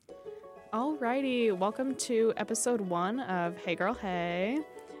Alrighty, welcome to episode 1 of Hey Girl Hey.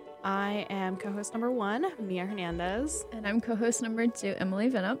 I am co-host number 1, Mia Hernandez. And I'm co-host number 2, Emily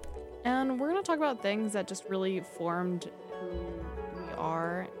Vinup. And we're going to talk about things that just really formed who we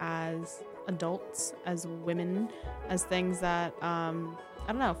are as adults, as women, as things that,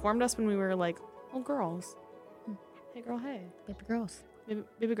 formed us when we were like little girls. Hey girl, hey. Baby girls.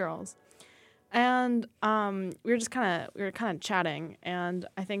 Baby girls. And we were kind of chatting, and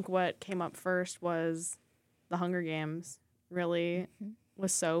I think what came up first was the Hunger Games. Really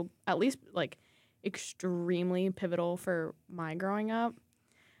was so, at least like extremely pivotal for my growing up.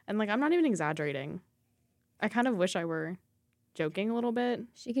 And like, I'm not even exaggerating. I kind of wish I were joking a little bit.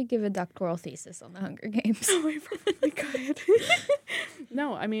 She could give a doctoral thesis on the Hunger Games. Oh, I probably could.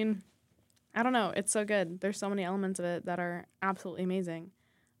 No, I mean, I don't know. It's so good. There's so many elements of it that are absolutely amazing.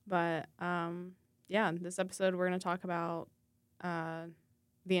 But, this episode we're going to talk about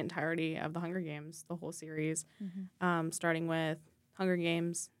the entirety of the Hunger Games, the whole series, starting with Hunger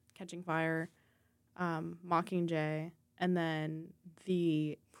Games, Catching Fire, Mockingjay, and then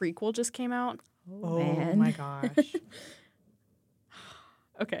the prequel just came out. Oh man. My gosh.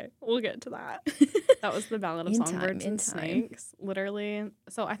 Okay, we'll get to that. That was the Ballad of Songbirds and Snakes, literally.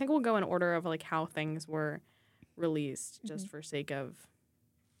 So I think we'll go in order of like how things were released, just for sake of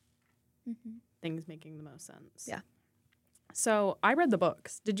things making the most sense. Yeah. So I read the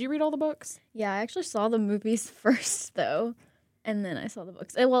books. Did you read all the books? Yeah, I actually saw the movies first, though, and then I saw the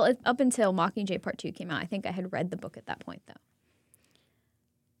books. Well, up until Mockingjay Part 2 came out, I think I had read the book at that point, though.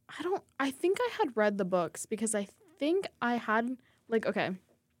 I think I had read the books because I think I had,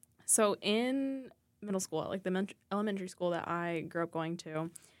 so in middle school, like the elementary school that I grew up going to,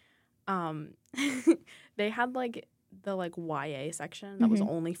 they had like the like YA section that was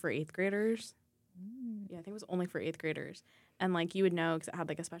only for 8th graders. Yeah, I think it was only for 8th graders. And like you would know because it had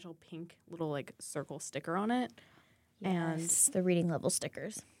like a special pink little like circle sticker on it. Yes, the reading level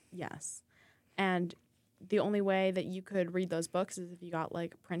stickers. Yes. And the only way that you could read those books is if you got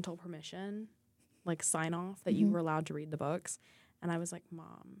like parental permission, like sign off that you were allowed to read the books. And I was like,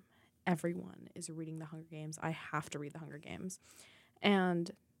 Mom, everyone is reading the Hunger Games. I have to read the Hunger Games.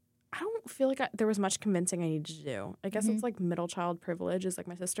 And I don't feel like there was much convincing I needed to do. I guess it's like middle child privilege. Is like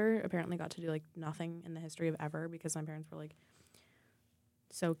my sister apparently got to do like nothing in the history of ever because my parents were like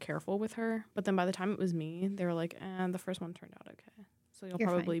so careful with her. But then by the time it was me, they were like, the first one turned out okay. So you're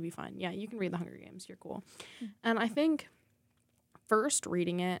probably fine. Be fine. Yeah, you can read the Hunger Games. You're cool. And I think first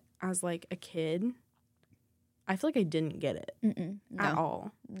reading it as like a kid, I feel like I didn't get it at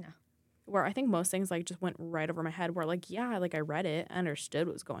all. No. Where I think most things like just went right over my head where like, yeah, like I read it, I understood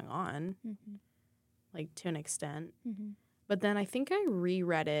what was going on, like to an extent. But then I think I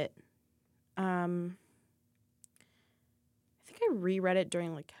reread it. I think I reread it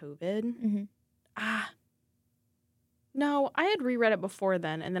during like COVID. No, I had reread it before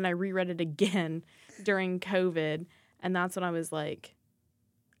then, and then I reread it again during COVID, and that's when I was like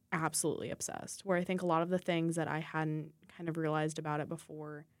absolutely obsessed. Where I think a lot of the things that I hadn't kind of realized about it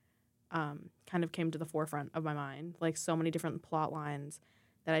before kind of came to the forefront of my mind, like so many different plot lines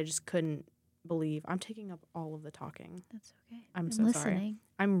that I just couldn't believe. I'm taking up all of the talking. That's okay. I'm so listening. sorry.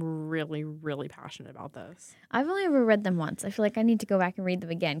 I'm really, really passionate about this. I've only ever read them once. I feel like I need to go back and read them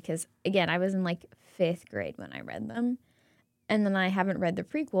again because, again, I was in like 5th grade when I read them. And then I haven't read the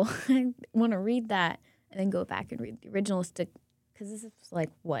prequel. I want to read that and then go back and read the originals because this is like,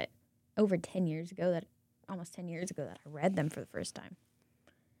 what, almost 10 years ago that I read them for the first time.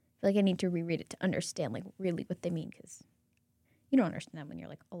 I feel like I need to reread it to understand like really what they mean because you don't understand them when you're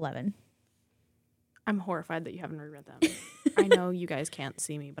like 11. I'm horrified that you haven't reread them. I know you guys can't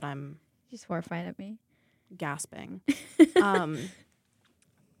see me, but I'm just horrified at me. Gasping.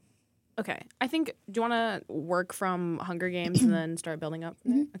 Okay. I think, do you want to work from Hunger Games and then start building up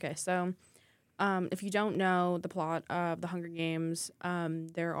from there? Okay. So if you don't know the plot of the Hunger Games,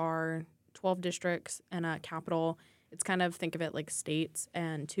 there are 12 districts and a capital. It's kind of, think of it like states,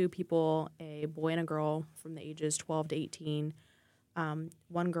 and 2 people, a boy and a girl from the ages 12 to 18.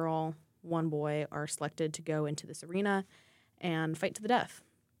 1 girl, 1 boy are selected to go into this arena and fight to the death.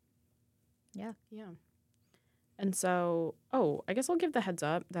 Yeah. Yeah. And so, I guess I'll give the heads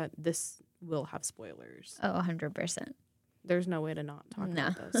up that this will have spoilers. Oh, 100%. There's no way to not talk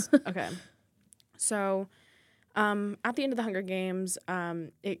about this. Okay. So, at the end of the Hunger Games,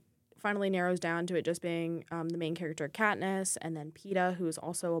 it finally narrows down to it just being the main character Katniss, and then Peeta, who is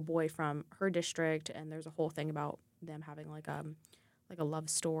also a boy from her district, and there's a whole thing about them having like a love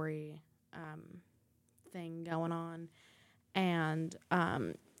story thing going on, and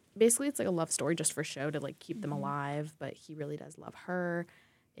basically it's like a love story just for show to like keep them alive, but he really does love her.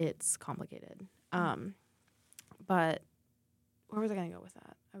 it's complicated. But where was I going to go with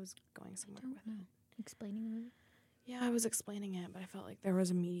that? I was going somewhere with it. Explaining the movie? Yeah, I was explaining it, but I felt like there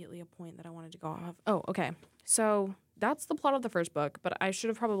was immediately a point that I wanted to go off. Oh, okay. So that's the plot of the first book, but I should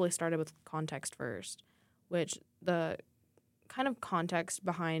have probably started with context first, which the kind of context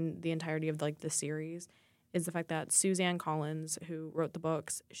behind the entirety of like the series is the fact that Suzanne Collins, who wrote the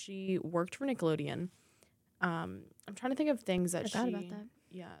books, she worked for Nickelodeon. I'm trying to think of things that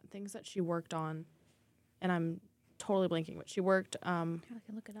things that she worked on, and I'm totally blanking. But she worked I can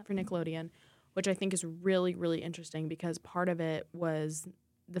look it up for Nickelodeon, which I think is really, really interesting because part of it was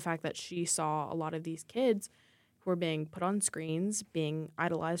the fact that she saw a lot of these kids who were being put on screens, being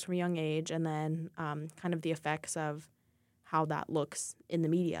idolized from a young age, and then kind of the effects of how that looks in the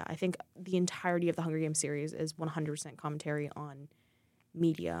media. I think the entirety of the Hunger Games series is 100% commentary on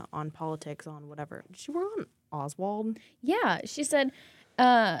media, on politics, on whatever. Did she work on Oswald? Yeah, she said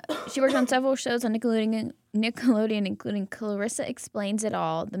she worked on several shows on Nickelodeon, including Clarissa Explains It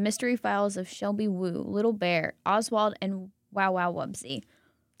All, The Mystery Files of Shelby Woo, Little Bear, Oswald, and Wow Wow Wubsy.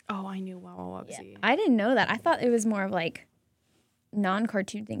 Oh, I knew Wow Wow Wubsy. Yeah. I didn't know that. I thought it was more of like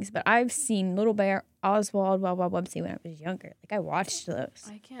non-cartoon things, but I've seen Little Bear, Oswald, Wow Wow Wubsy when I was younger. Like I watched those.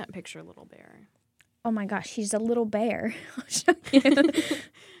 I can't picture Little Bear. Oh my gosh, he's a little bear. I'll show you.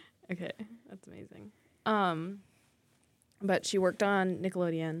 Okay, that's amazing. But she worked on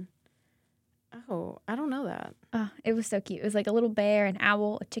Nickelodeon. Oh, I don't know that. Oh, it was so cute. It was like a little bear, an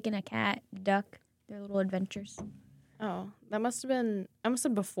owl, a chicken, a cat, a duck. Their little adventures. Oh, I must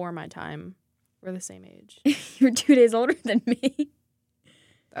have before my time. We're the same age. You're 2 days older than me.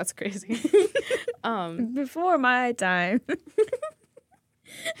 That's crazy. Before my time.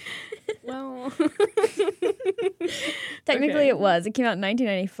 Well, technically okay. it was. It came out in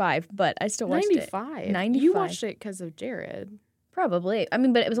 1995, but I still watched 95. it. 95. You watched it because of Jared. Probably. I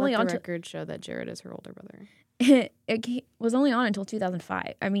mean, but it was only on. The records show that Jared is her older brother. It was only on until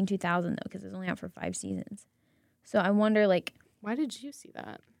 2005. I mean 2000 though, because it was only out for 5 seasons. So I wonder, like, why did you see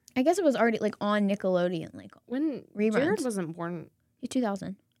that? I guess it was already like on Nickelodeon, like when reruns. Jared wasn't born. He's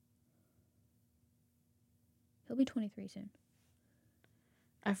 2000. He'll be 23 soon.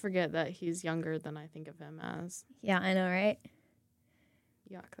 I forget that he's younger than I think of him as. Yeah, I know, right?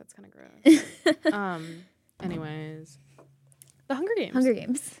 Yuck, that's kind of gross. Anyways, the Hunger Games. Hunger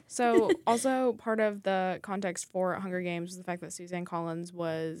Games. So also part of the context for Hunger Games was the fact that Suzanne Collins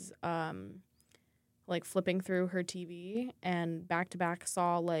was like flipping through her TV and back to back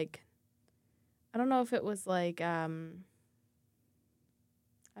saw like, I don't know if it was like I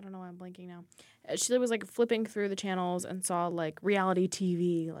don't know why I'm blanking now. She was like flipping through the channels and saw like reality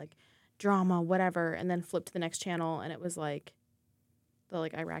TV, like drama, whatever, and then flipped to the next channel and it was like the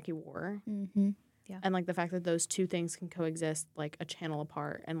like Iraqi war. Mm-hmm. Yeah. And like the fact that those two things can coexist like a channel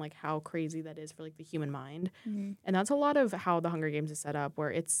apart and like how crazy that is for like the human mind. Mm-hmm. And that's a lot of how the Hunger Games is set up,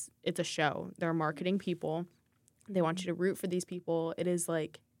 where it's a show. They're marketing people. They want you to root for these people. It is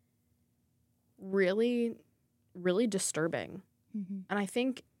like really, really disturbing. Mm-hmm. And I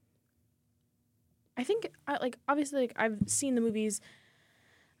think like obviously like I've seen the movies,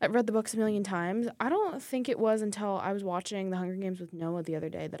 I've read the books a million times. I don't think it was until I was watching The Hunger Games with Noah the other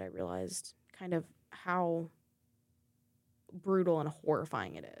day that I realized kind of how brutal and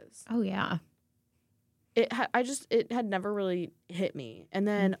horrifying it is. Oh yeah. It had never really hit me. And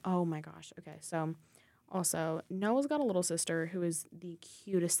then oh my gosh, okay, so also Noah's got a little sister who is the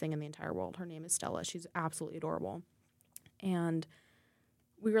cutest thing in the entire world. Her name is Stella. She's absolutely adorable. And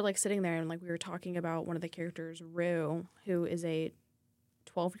we were like sitting there and like we were talking about one of the characters, Rue, who is a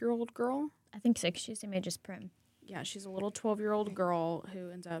 12-year-old girl. I think 6. She's the same age as Prim. Yeah, she's a little 12-year-old girl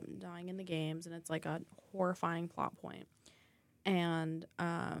who ends up dying in the games, and it's like a horrifying plot point. And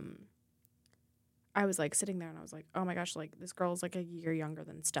I was like sitting there and I was like, oh my gosh, like this girl is like a year younger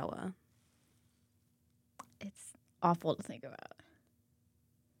than Stella. It's awful to think about.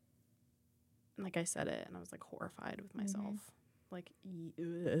 And like I said it and I was like horrified with myself. Like,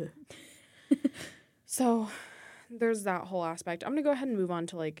 ugh. So there's that whole aspect. I'm going to go ahead and move on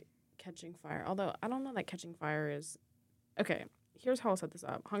to like Catching Fire. Although I don't know that Catching Fire is... Okay, here's how I'll set this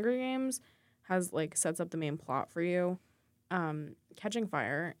up. Hunger Games has like sets up the main plot for you. Catching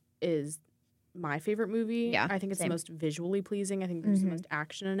Fire is my favorite movie. Yeah, I think it's same. the most visually pleasing. I think there's the most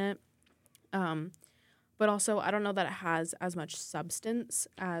action in it. But also, I don't know that it has as much substance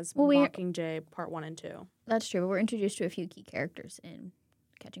as Mockingjay Part 1 and 2. That's true. We're introduced to a few key characters in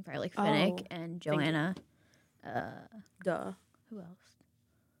Catching Fire, like Finnick and Joanna. Duh. Who else?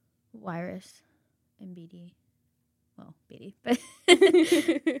 Wyrus and BD. Well, BD, but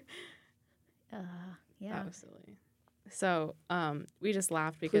yeah. That was silly. So we just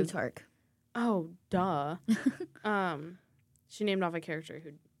laughed because Plutarch. oh duh. She named off a character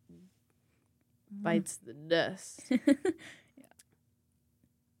who bites the dust.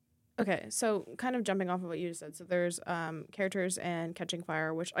 Okay, so kind of jumping off of what you just said. So there's characters and Catching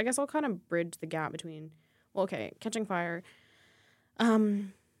Fire, which I guess I'll kind of bridge the gap between. Well, okay, Catching Fire.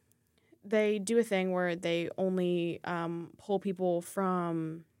 They do a thing where they only pull people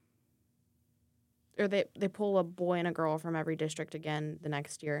from, or they pull a boy and a girl from every district again the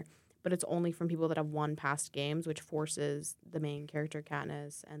next year, but it's only from people that have won past games, which forces the main character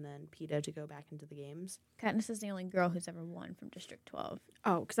Katniss and then Peeta to go back into the games. Katniss is the only girl who's ever won from District 12.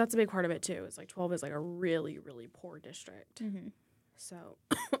 Oh, because that's a big part of it too. It's like 12 is like a really, really poor district. Mm-hmm. So,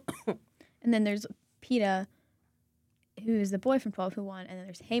 and then there's Peeta, who's the boy from 12 who won, and then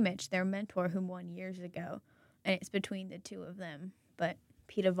there's Haymitch, their mentor, who won years ago, and it's between the two of them. But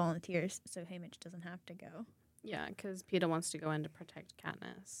Peeta volunteers, so Haymitch doesn't have to go. Yeah, because Peeta wants to go in to protect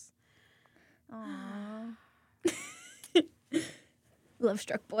Katniss. Aww. Love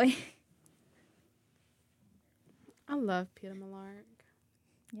struck boy. I love Peeta Mellark.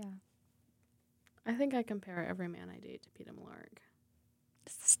 Yeah. I think I compare every man I date to Peeta Mellark.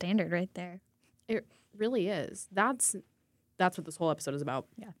 It's the standard right there. It really is. That's what this whole episode is about.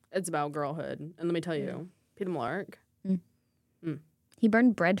 Yeah. It's about girlhood. And let me tell you, Peeta Mellark. He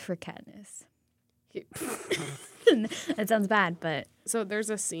burned bread for Katniss. That sounds bad, but... So there's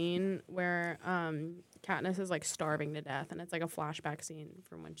a scene where Katniss is, like, starving to death, and it's, like, a flashback scene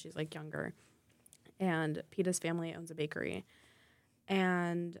from when she's, like, younger. And Peeta's family owns a bakery.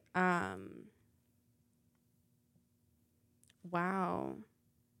 And, wow.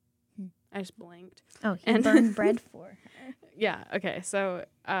 I just blinked. Oh, he burned bread for her. Yeah, okay. So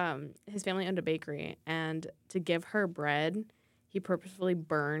his family owned a bakery, and to give her bread, he purposefully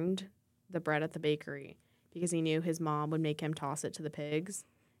burned the bread at the bakery because he knew his mom would make him toss it to the pigs.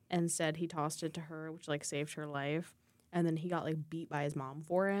 Instead, he tossed it to her, which, like, saved her life. And then he got, like, beat by his mom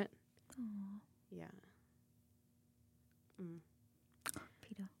for it. Aww. Yeah.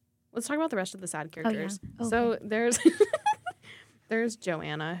 Peeta. Let's talk about the rest of the sad characters. Oh, yeah. So there's there's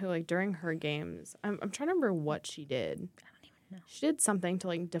Joanna, who, like, during her games, I'm trying to remember what she did. I don't even know. She did something to,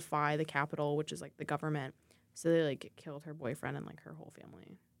 like, defy the Capitol, which is, like, the government. So they, like, killed her boyfriend and, like, her whole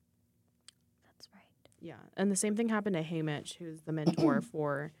family. That's right. Yeah. And the same thing happened to Haymitch, who's the mentor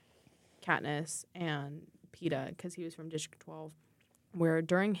for Katniss and Peeta, because he was from District 12, where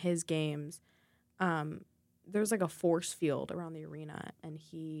during his games, there's, like, a force field around the arena, and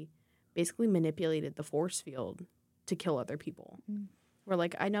he basically manipulated the force field to kill other people. Where,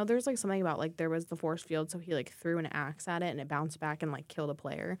 like, I know there's, like, something about, like, there was the force field, so he, like, threw an axe at it, and it bounced back and, like, killed a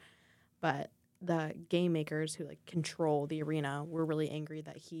player. But the game makers who, like, control the arena were really angry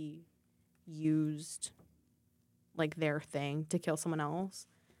that he used, like, their thing to kill someone else.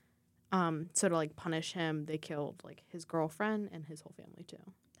 So to, like, punish him, they killed, like, his girlfriend and his whole family too.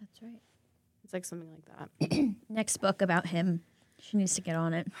 That's right. It's like something like that. Next book about him. She needs to get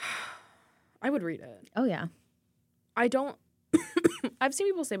on it. I would read it. Oh, yeah. I don't... I've seen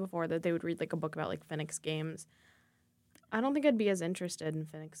people say before that they would read, like, a book about, like, Phoenix Games. I don't think I'd be as interested in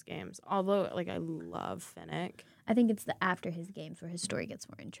Phoenix Games, although, like, I love Finnick. I think it's the after his games where his story gets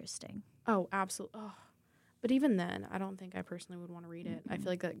more interesting. Oh, absolutely. Oh. But even then, I don't think I personally would want to read it. I feel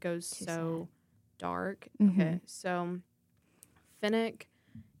like that goes so dark. Okay, so Finnick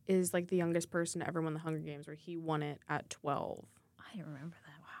is, like, the youngest person to ever win the Hunger Games, where he won it at 12. I remember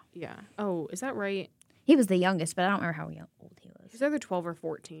that. Wow. Yeah. Oh, is that right? He was the youngest, but I don't remember how old he was. He's either 12 or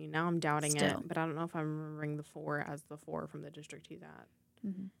 14. Now I'm doubting Still. it, but I don't know if I'm remembering the 4 as the 4 from the district he's at.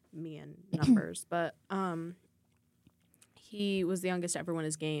 Me and numbers. But he was the youngest to ever win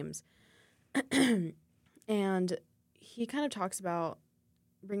his games. And he kind of talks about,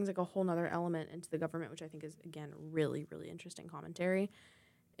 brings, like, a whole nother element into the government, which I think is, again, really, really interesting commentary,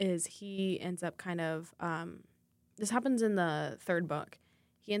 is he ends up kind of, this happens in the 3rd book.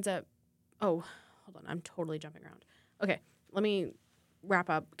 He ends up, hold on, I'm totally jumping around. Okay, let me wrap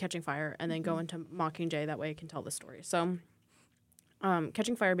up Catching Fire and then go into Mockingjay. That way I can tell the story. So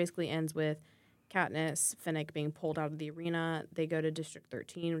Catching Fire basically ends with Katniss, Finnick being pulled out of the arena. They go to District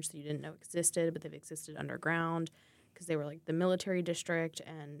 13, which you didn't know existed, but they've existed underground because they were, like, the military district,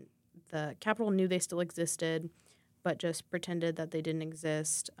 and the Capitol knew they still existed, but just pretended that they didn't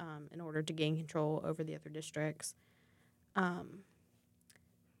exist in order to gain control over the other districts.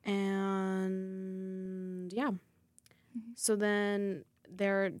 And yeah. So then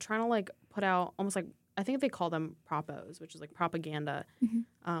they're trying to, like, put out almost, like, I think they call them propos, which is, like, propaganda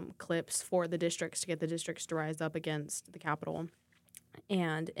clips for the districts to get the districts to rise up against the Capitol.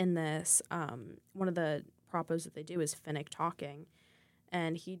 And in this, one of the propos that they do is Finnick talking.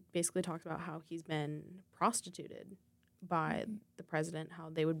 And he basically talks about how he's been prostituted by the president, how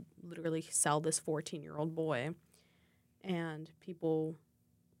they would literally sell this 14-year-old boy. And people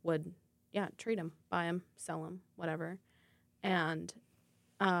would, treat him, buy him, sell him, whatever. And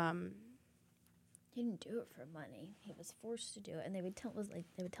he didn't do it for money. He was forced to do it, and they would tell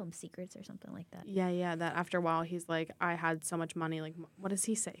him secrets or something like that. Yeah. That after a while, he's like, I had so much money. Like, what does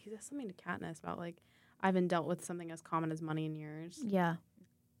he say? He says something to Katniss about like, I haven't dealt with something as common as money in years. Yeah.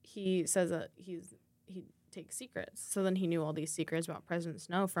 He says that he takes secrets. So then he knew all these secrets about President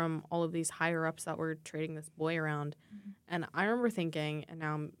Snow from all of these higher ups that were trading this boy around. And I remember thinking, and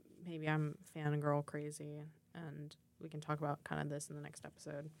now maybe I'm fangirl crazy, and we can talk about kind of this in the next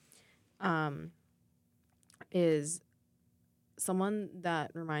episode. Is someone that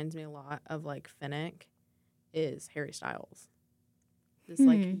reminds me a lot of like Finnick is Harry Styles. This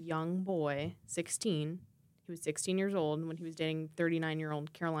like young boy, 16. He was 16 years old when he was dating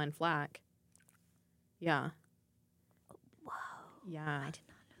 39-year-old Caroline Flack. Yeah. Whoa. Yeah. I did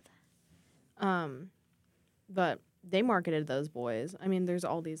not know that. But they marketed those boys. I mean, there's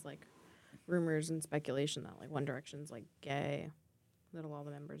all these like rumors and speculation that like One Direction's like gay, that a lot of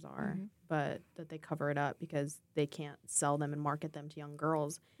the members are, but that they cover it up because they can't sell them and market them to young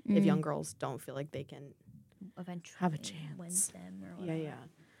girls if young girls don't feel like they can eventually have a chance. Win them or whatever. Yeah.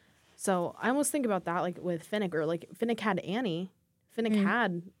 So I almost think about that like with Finnick, or like Finnick had Annie. Finnick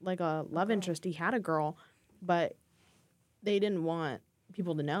had like a love interest. He had a girl, but they didn't want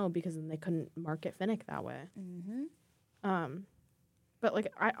people to know because then they couldn't market Finnick that way. But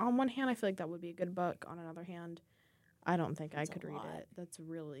like on one hand, I feel like that would be a good book. On another hand, I don't think I could read it. That's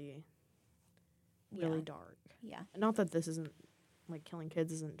really dark. Yeah. Not that this isn't like killing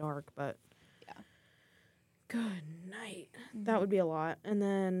kids isn't dark, but good night. That would be a lot. And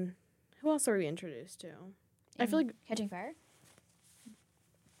then who else are we introduced to? I feel like Catching Fire.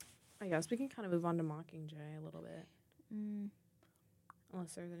 I guess we can kind of move on to Mockingjay a little bit.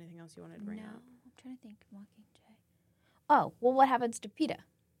 Unless there's anything else you wanted to bring up. I'm trying to think. Mockingjay. Oh, well, what happens to PETA?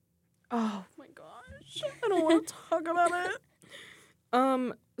 Oh my gosh, I don't want to talk about it.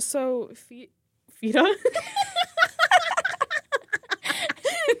 So Fita.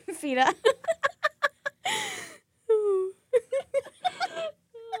 PETA. Oh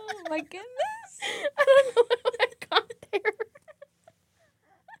my goodness. I don't know how I got there.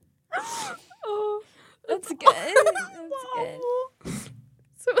 Oh, that's good. That's good.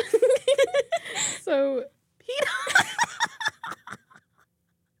 So PETA.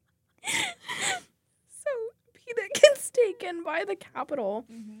 PETA gets taken by the Capitol,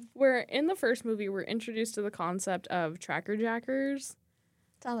 where in the first movie we're introduced to the concept of tracker jackers.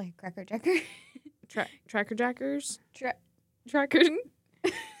 Sounds like a cracker jacker. Tracker jackers? Tracker.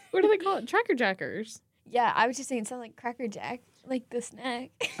 What do they call it? Tracker jackers. Yeah, I was just saying it sounds like Cracker Jack, like the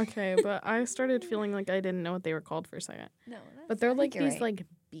snack. Okay, but I started feeling like I didn't know what they were called for a second. No, but they're like these like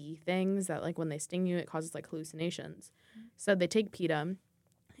bee things that like when they sting you, it causes like hallucinations. So they take PETA,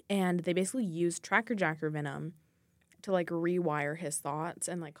 and they basically use tracker jacker venom to like rewire his thoughts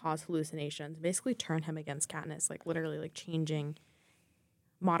and like cause hallucinations. Basically, turn him against Katniss, like literally like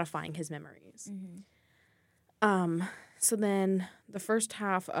modifying his memories. So then the first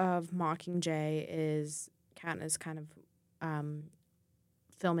half of Mockingjay is Katniss kind of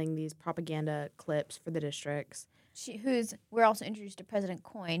filming these propaganda clips for the districts. We're also introduced to President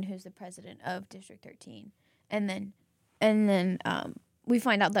Coin, who's the president of District 13. And then we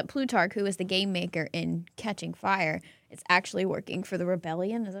find out that Plutarch, who is the game maker in Catching Fire, is actually working for the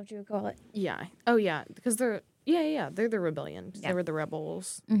rebellion. Is that what you would call it? Yeah. Oh, yeah. Because they're the rebellion. They were the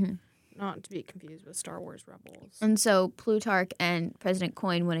rebels. Not to be confused with Star Wars rebels. And so Plutarch and President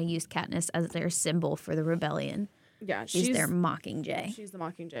Coin want to use Katniss as their symbol for the rebellion. Yeah, she's their Mockingjay. She's the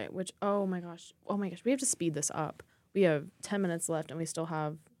Mockingjay, which, oh my gosh, we have to speed this up. We have 10 minutes left, and we still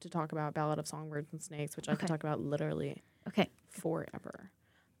have to talk about Ballad of Songbirds and Snakes, which I could talk about literally forever.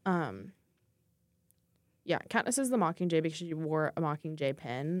 Yeah, Katniss is the Mockingjay because she wore a Mockingjay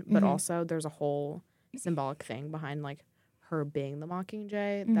pin, but also there's a whole symbolic thing behind, like, her being the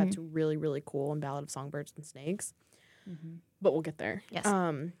Mockingjay that's really, really cool in Ballad of Songbirds and Snakes. But we'll get there. Yes.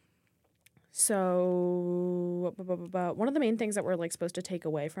 So one of the main things that we're like supposed to take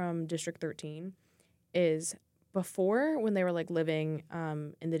away from District 13 is before, when they were like living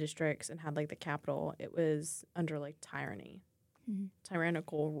in the districts and had like the capital, it was under like tyranny,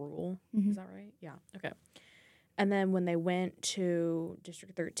 tyrannical rule. Is that right? Yeah. Okay. And then when they went to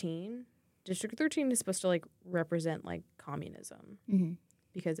District 13 is supposed to like represent like communism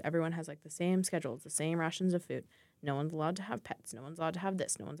because everyone has like the same schedules, the same rations of food. No one's allowed to have pets. No one's allowed to have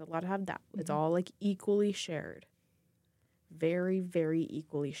this. No one's allowed to have that. Mm-hmm. It's all like equally shared. Very, very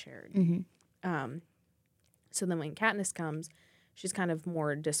equally shared. Mm-hmm. So then when Katniss comes, she's kind of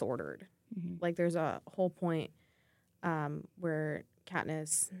more disordered. Mm-hmm. Like there's a whole point where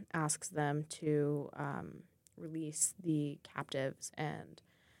Katniss asks them to release the captives and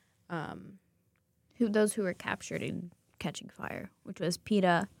Those who were captured in Catching Fire, which was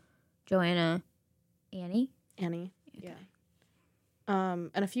Peeta, Joanna, Annie. Okay. Yeah.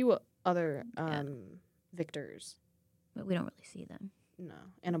 And a few other victors. But we don't really see them. No,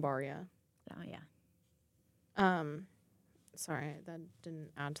 Anabaria. Oh, yeah. Sorry, that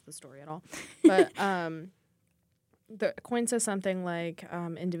didn't add to the story at all. But the coin says something like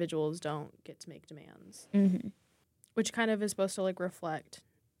individuals don't get to make demands, Mm-hmm. which kind of is supposed to like reflect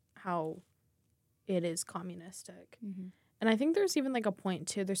how it is communistic. Mm-hmm. And I think there's even like a point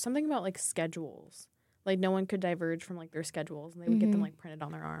too. There's something about like schedules. Like no one could diverge from like their schedules, and they would get them like printed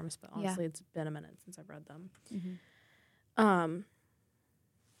on their arms. But honestly, it's been a minute since I've read them. Mm-hmm.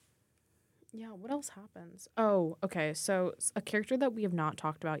 Yeah, what else happens? Oh, okay. So a character that we have not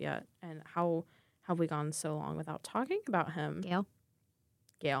talked about yet, and how have we gone so long without talking about him?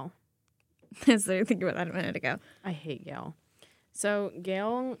 Gale. I was literally thinking about that a minute ago. I hate Gale. So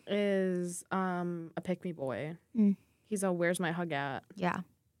Gale is a pick-me boy. Mm. He's a where's my hug at Yeah.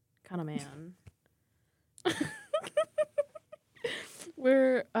 kind of man.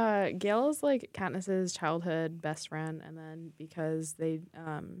 Where Gale is like Katniss's childhood best friend, and then because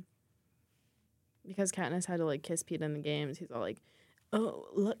Katniss had to like kiss Pete in the games, he's all like, "Oh,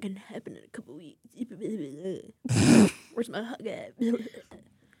 luck can happen in a couple weeks. Where's my hug at?"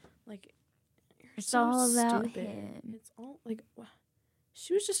 Like, It's so all about stupid. him. It's all like,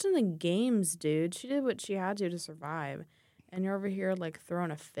 she was just in the games, dude. She did what she had to survive, and you're over here like throwing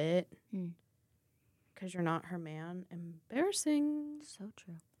a fit because you're not her man. Embarrassing. So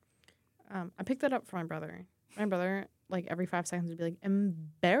true. I picked that up for my brother. My brother, like every 5 seconds, would be like,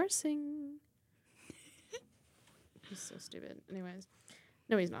 "Embarrassing." He's so stupid. Anyways,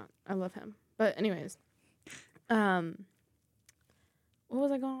 no, he's not. I love him. But anyways, what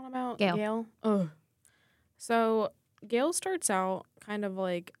was I going on about? Gale. Ugh. So Gale starts out kind of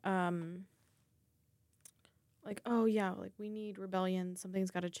like, oh yeah, like we need rebellion.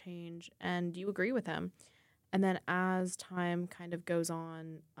 Something's got to change, and you agree with him. And then as time kind of goes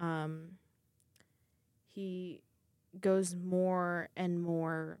on, he goes more and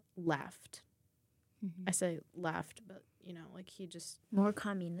more left. Mm-hmm. I say left, but, like he just... More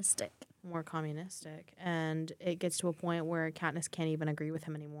communistic. And it gets to a point where Katniss can't even agree with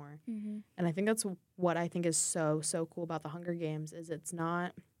him anymore. Mm-hmm. And I think that's what I think is so, so cool about the Hunger Games is it's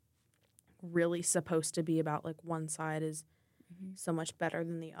not really supposed to be about, like, one side is so much better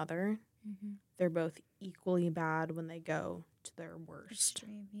than the other. Mm-hmm. They're both equally bad when they go to their worst.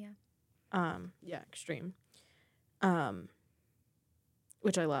 Extreme, yeah. Extreme.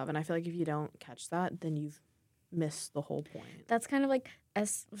 Which I love. And I feel like if you don't catch that, then you've missed the whole point. That's kind of like, I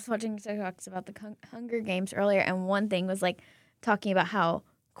was watching TikToks about the Hunger Games earlier, and one thing was like talking about how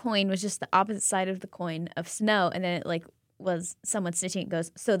coin was just the opposite side of the coin of Snow, and then it like was someone stitching it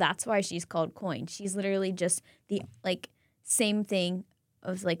goes, so that's why she's called coin. She's literally just the like same thing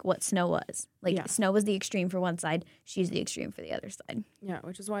of like what Snow was. Like Snow was the extreme for one side, she's the extreme for the other side. Yeah,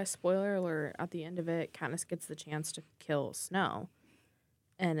 which is why, spoiler alert, at the end of it, Katniss gets the chance to kill Snow.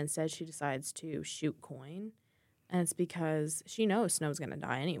 And instead she decides to shoot Coin. And it's because she knows Snow's going to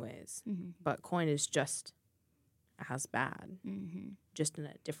die anyways. Mm-hmm. But Coin is just as bad. Mm-hmm. Just in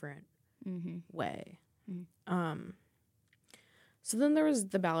a different way. Mm-hmm. So then there was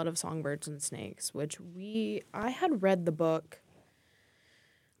The Ballad of Songbirds and Snakes, which I had read the book.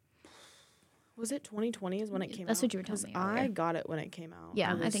 Was it 2020 is when it came out? That's what you were telling me earlier. I got it when it came out.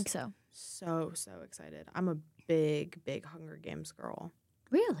 Yeah, I think so. So excited. I'm a big Hunger Games girl.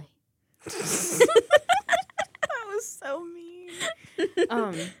 Really? That was so mean.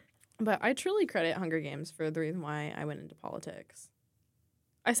 But I truly credit Hunger Games for the reason why I went into politics.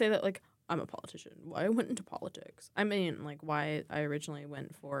 I say that like I'm a politician. Why I went into politics. I mean, like why I originally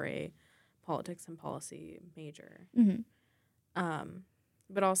went for a politics and policy major. Mm-hmm.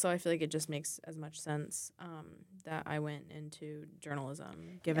 But also I feel like it just makes as much sense that I went into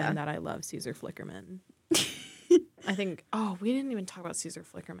journalism, given that I love Caesar Flickerman. I think, we didn't even talk about Caesar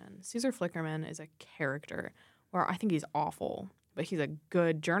Flickerman. Caesar Flickerman is a character where I think he's awful, but he's a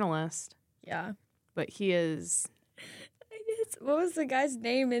good journalist. Yeah. But he is... What was the guy's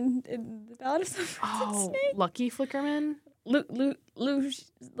name in The Ballad of Songbirds and Snakes? Lucky Flickerman?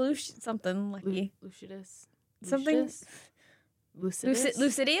 Something Lucky. Lucidus? Something... Lucidus?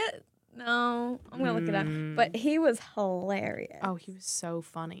 Lucidia? No, I'm gonna look it up. But he was hilarious. Oh, he was so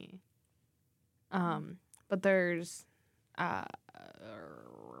funny. But there's Flickerman,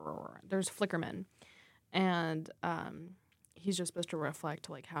 and he's just supposed to reflect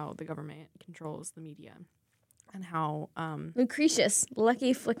like how the government controls the media, and how Lucretius,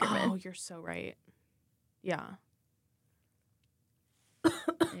 Lucky Flickerman. Oh, you're so right. Yeah.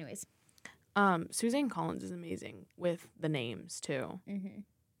 Anyways, Suzanne Collins is amazing with the names too. mm-hmm.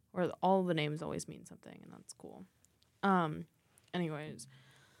 Or all the names always mean something, and that's cool. Anyways.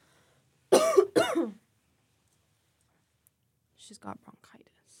 She's got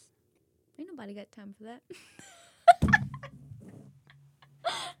bronchitis. Ain't nobody got time for that.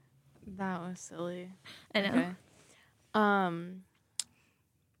 That was silly. I know. Okay.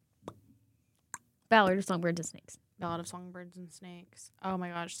 Ballad of Songbirds and Snakes. Ballad of Songbirds and Snakes. Oh my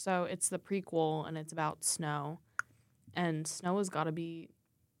gosh. So it's the prequel, and it's about Snow. And Snow has got to be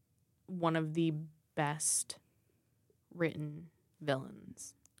one of the best written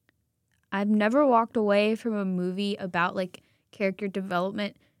villains. I've never walked away from a movie about like character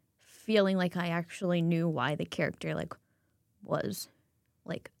development feeling like I actually knew why the character like was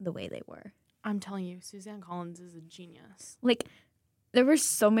like the way they were. I'm telling you, Suzanne Collins is a genius. Like there were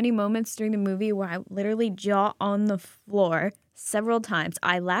so many moments during the movie where I literally jaw on the floor several times.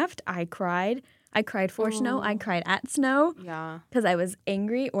 I laughed, I cried for Snow, I cried at Snow. Yeah. Because I was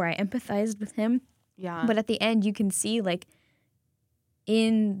angry or I empathized with him. Yeah. But at the end you can see like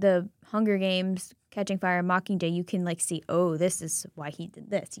in the Hunger Games, Catching Fire, Mockingjay, you can like see, oh, this is why he did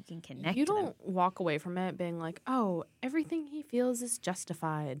this. You can connect. You to them. don't walk away from it being like, oh, everything he feels is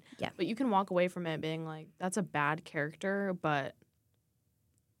justified. Yeah. But you can walk away from it being like, that's a bad character, but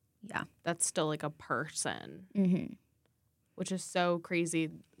yeah, that's still like a person. Mm-hmm. Which is so crazy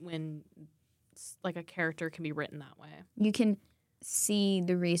when like a character can be written that way. You can see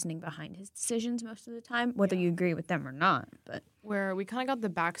the reasoning behind his decisions most of the time, whether you agree with them or not. But where we kind of got the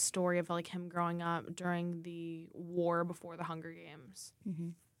backstory of like him growing up during the war before the Hunger Games. Mm-hmm.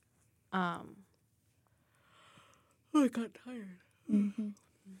 I got tired. Mm-hmm.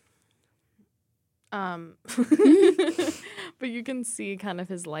 But you can see kind of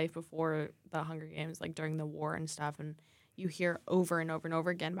his life before the Hunger Games, like during the war and stuff, and you hear over and over and over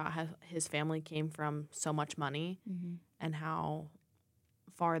again about how his family came from so much money Mm-hmm. and how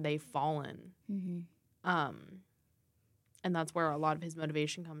far they've fallen. Mm-hmm. And that's where a lot of his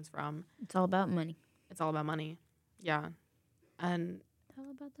motivation comes from. It's all about money. It's all about money. Yeah. And It's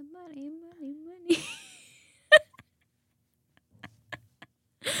all about the money, money, money.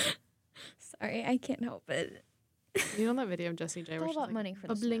 Sorry, I can't help it. you know that video of Jessie J It's where all she's about like, money for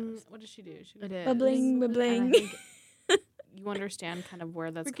the bubbling. Snows. What does she do? She It goes, is. Bubbling, bubbling. And I think you understand kind of where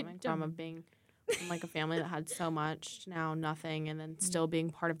that's Freaking coming from, of being from like a family that had so much to now nothing, and then still being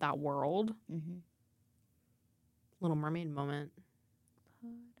part of that world. Mm-hmm. Little Mermaid moment.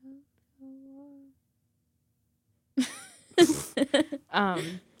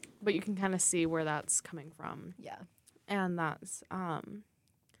 But you can kind of see where that's coming from. Yeah. And that's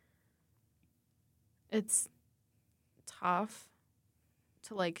it's tough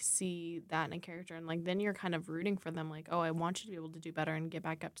to like see that in a character, and like then you're kind of rooting for them, like, oh, I want you to be able to do better and get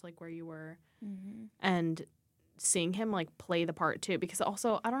back up to like where you were. Mm-hmm. And seeing him like play the part too, because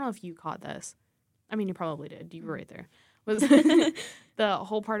also I don't know if you caught this. I mean, you probably did. You were right there. Was the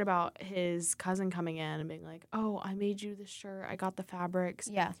whole part about his cousin coming in and being like, oh, I made you this shirt. I got the fabrics.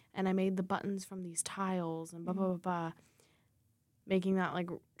 Yeah. And I made the buttons from these tiles and blah, blah, blah, blah. Making that like,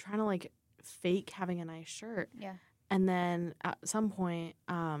 trying to like fake having a nice shirt. Yeah. And then at some point,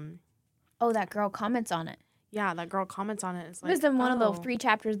 Oh, that girl comments on it. yeah, that girl comments on it. It's It like, was in one of oh. the 3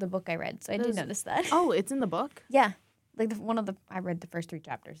 chapters of the book I read, so I did notice that. Oh, it's in the book? Yeah. Like I read the first 3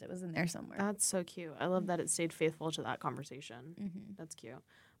 chapters. It was in there somewhere. That's so cute. I love that it stayed faithful to that conversation. Mm-hmm. That's cute.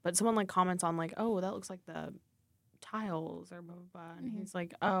 But someone like comments on like, oh, that looks like the tiles or blah, blah, blah. And he's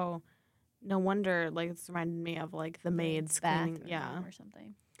like, oh, no wonder. Like, it's reminded me of like the maids cleaning. Yeah. Or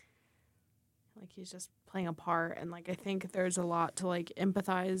something. Like he's just playing a part. And like, I think there's a lot to like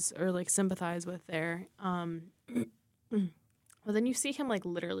empathize or like sympathize with there. But then you see him like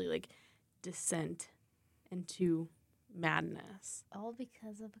literally like descent into madness. All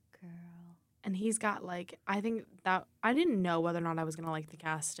because of a girl. And he's got like, I think that I didn't know whether or not I was gonna like the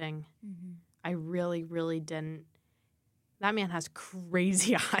casting. Mm-hmm. I really, really didn't. That man has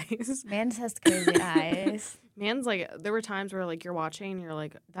crazy eyes. Man has crazy eyes. Man's like, there were times where like you're watching and you're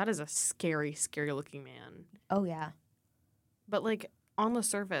like, that is a scary, scary looking man. Oh yeah. But like on the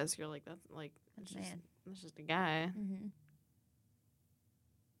surface, you're like, that's like, That's that's just a guy. Mm-hmm.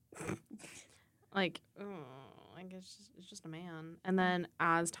 Like, Like, it's just a man. And then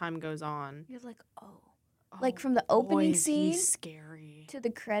as time goes on, You're like, like from the opening scene he's scary. to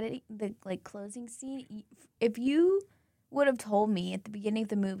the like closing scene. If you would have told me at the beginning of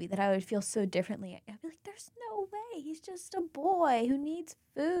the movie that I would feel so differently, I'd be like, "There's no way. He's just a boy who needs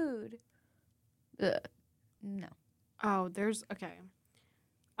food." Ugh. No, Oh, okay.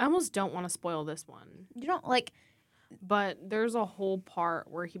 I almost don't want to spoil this one, you don't like. but there's a whole part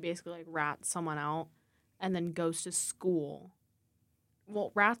where he basically like rats someone out and then goes to school.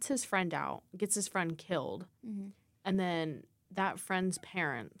 Well, rats his friend out, gets his friend killed, and then that friend's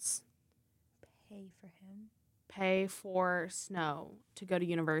parents pay for Snow to go to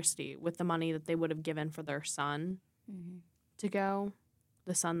university with the money that they would have given for their son to go,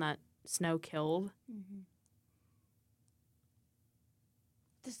 the son that Snow killed.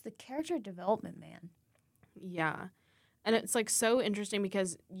 Just the character development, man. Yeah. And it's like so interesting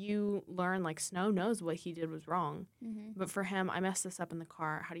because you learn like Snow knows what he did was wrong. But for him, I messed this up in the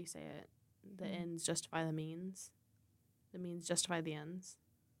car. How do you say it? The ends justify the means. The means justify the ends.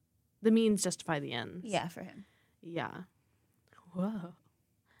 The means justify the ends. Yeah, for him. Yeah. Whoa.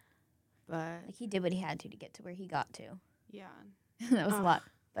 But Like he did what he had to get to where he got to. yeah. That was a lot,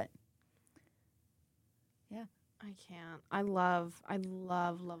 but yeah. I can't. I love the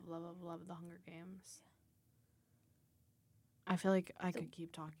Hunger Games. I feel like I could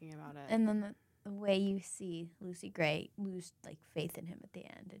keep talking about it. And then the way you see Lucy Gray lose like faith in him at the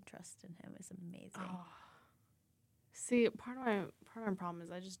end and trust in him is amazing. Oh. See, part of my problem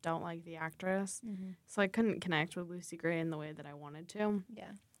is I just don't like the actress, so I couldn't connect with Lucy Gray in the way that I wanted to.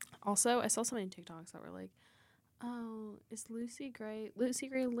 Yeah. Also, I saw so many TikToks that were like, "Oh, is Lucy Gray? Lucy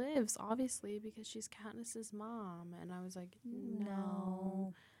Gray lives obviously because she's Katniss's mom," and I was like,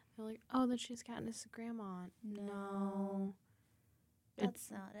 "No." They're like, "Oh, then she's Katniss's grandma." No. That's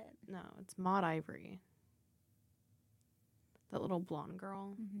not it. No, it's Maude Ivory. That little blonde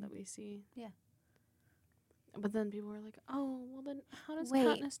girl that we see. Yeah. But then people were like, "Oh, well then how does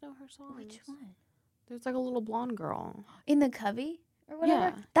Katniss know her songs?" Which one? There's like a little blonde girl. In the cubby or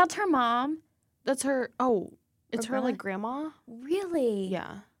whatever? Yeah. That's her mom. That's her. Oh, it's Or her like grandma. Really?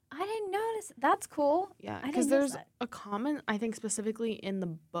 Yeah. I didn't notice. That's cool. Yeah, I because didn't notice there's a comment, I think specifically in the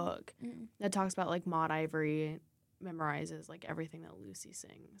book, that talks about like Maude Ivory memorizes like everything that Lucy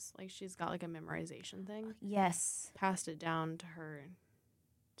sings. Like she's got like a memorization thing. Yes. Passed it down to her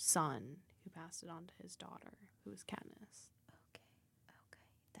son, who passed it on to his daughter, who was Katniss. Okay.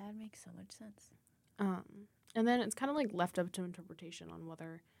 That makes so much sense. And then it's kind of like left up to interpretation on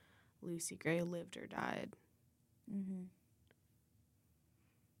whether Lucy Gray lived or died.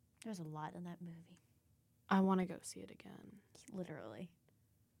 There's a lot in that movie. I want to go see it again. Literally.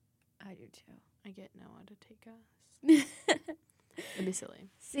 I do too. I get Noah to take us. It'd be silly.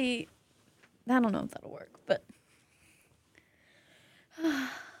 See, I don't know if that'll work, but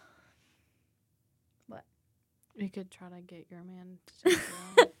what? We could try to get your man to take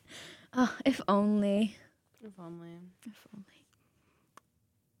you out. Oh, if only. If only. If only.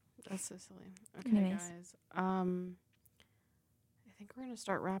 That's so silly. Okay, Anyways. guys. I think we're gonna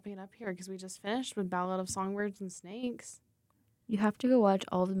start wrapping it up here because we just finished with Ballad of Songbirds and Snakes. You have to go watch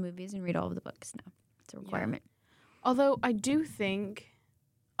all the movies and read all of the books now. It's a requirement. Yeah. Although I do think,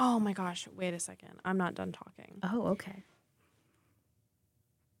 oh my gosh, wait a second. I'm not done talking. Oh, okay.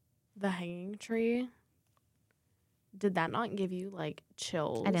 The Hanging Tree. Did that not give you like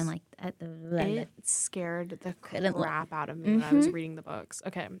chills? I didn't like that. It scared the crap out of me when I was reading the books.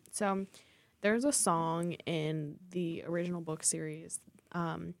 Okay, so there's a song in the original book series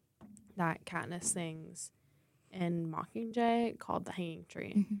that Katniss sings in Mockingjay called "The Hanging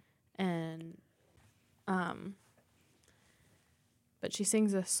Tree," and but she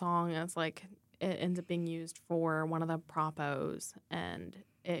sings this song that's like it ends up being used for one of the propos, and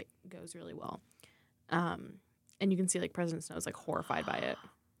it goes really well. And you can see like President Snow's like horrified by it.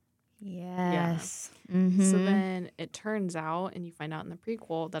 Yes. Yeah. So then it turns out, and you find out in the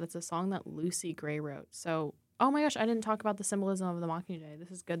prequel, that it's a song that Lucy Gray wrote. So, oh my gosh, I didn't talk about the symbolism of the Mockingjay. This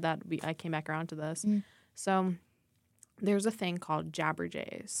is good that I came back around to this. So there's a thing called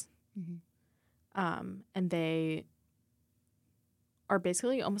Jabberjays. And they are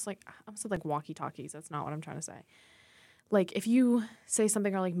basically almost like walkie-talkies. That's not what I'm trying to say. Like, if you say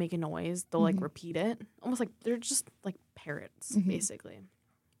something or, like, make a noise, they'll, like, repeat it. Almost like they're just, like, parrots, basically.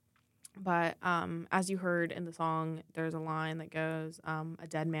 But as you heard in the song, there's a line that goes, a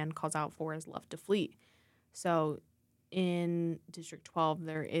dead man calls out for his love to flee. So in District 12,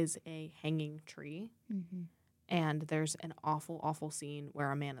 there is a hanging tree. And there's an awful, awful scene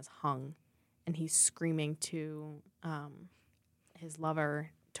where a man is hung. And he's screaming to his lover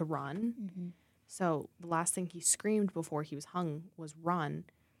to run. So the last thing he screamed before he was hung was run.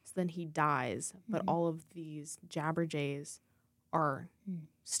 So then he dies, but all of these Jabberjays are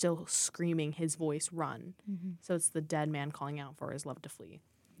still screaming his voice, run. So it's the dead man calling out for his love to flee.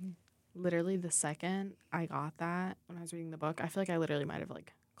 Literally the second I got that when I was reading the book, I feel like I literally might have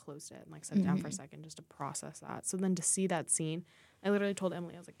like closed it and like set it down for a second just to process that. So then to see that scene, I literally told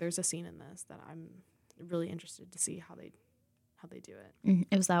Emily, I was like, there's a scene in this that I'm really interested to see how they do it.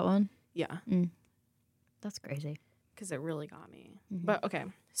 It was that one? Yeah. That's crazy. Because it really got me. But okay,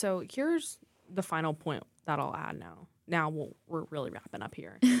 so here's the final point that I'll add now. Now we're really wrapping up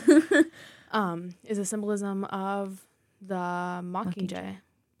here. Is a symbolism of the Mockingjay.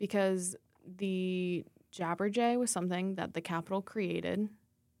 Because the Jabberjay was something that the Capitol created.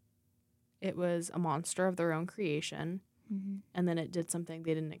 It was a monster of their own creation. And then it did something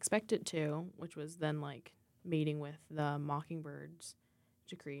they didn't expect it to, which was then like mating with the mockingbirds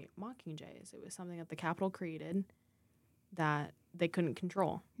to create Mockingjays. It was something that the Capitol created that they couldn't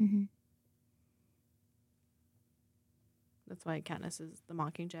control. That's why Katniss is the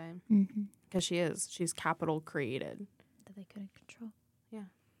Mockingjay. Because she's Capitol created. That they couldn't control. Yeah.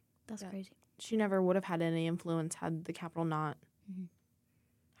 That's crazy. She never would have had any influence had the Capitol not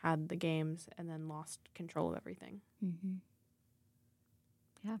had the games and then lost control of everything.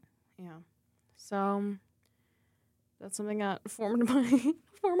 Yeah. So that's something that formed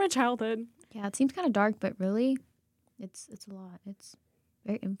my childhood. Yeah, it seems kind of dark, but really, it's a lot. It's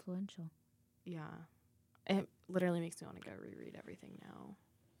very influential. Yeah. It literally makes me want to go reread everything now.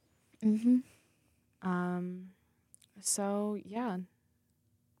 So yeah.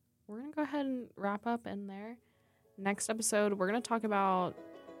 We're going to go ahead and wrap up in there. Next episode, I want to talk about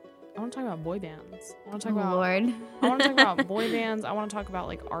boy bands. I want to talk about boy bands. I want to talk about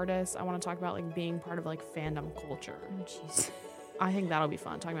like artists. I want to talk about like being part of like fandom culture. Oh, jeez. I think that'll be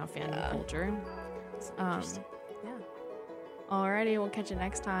fun, talking about fandom culture. Yeah. Alrighty, we'll catch you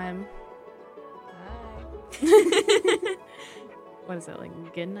next time. Bye. What is it,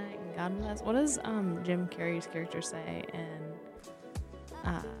 like good night and God bless? What does Jim Carrey's character say in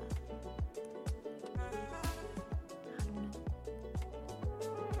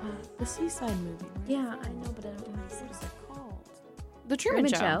the Seaside movie, right? Yeah, I know, but I don't know what he says. What's it called? The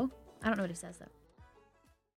Truman Show. I don't know what he says, though.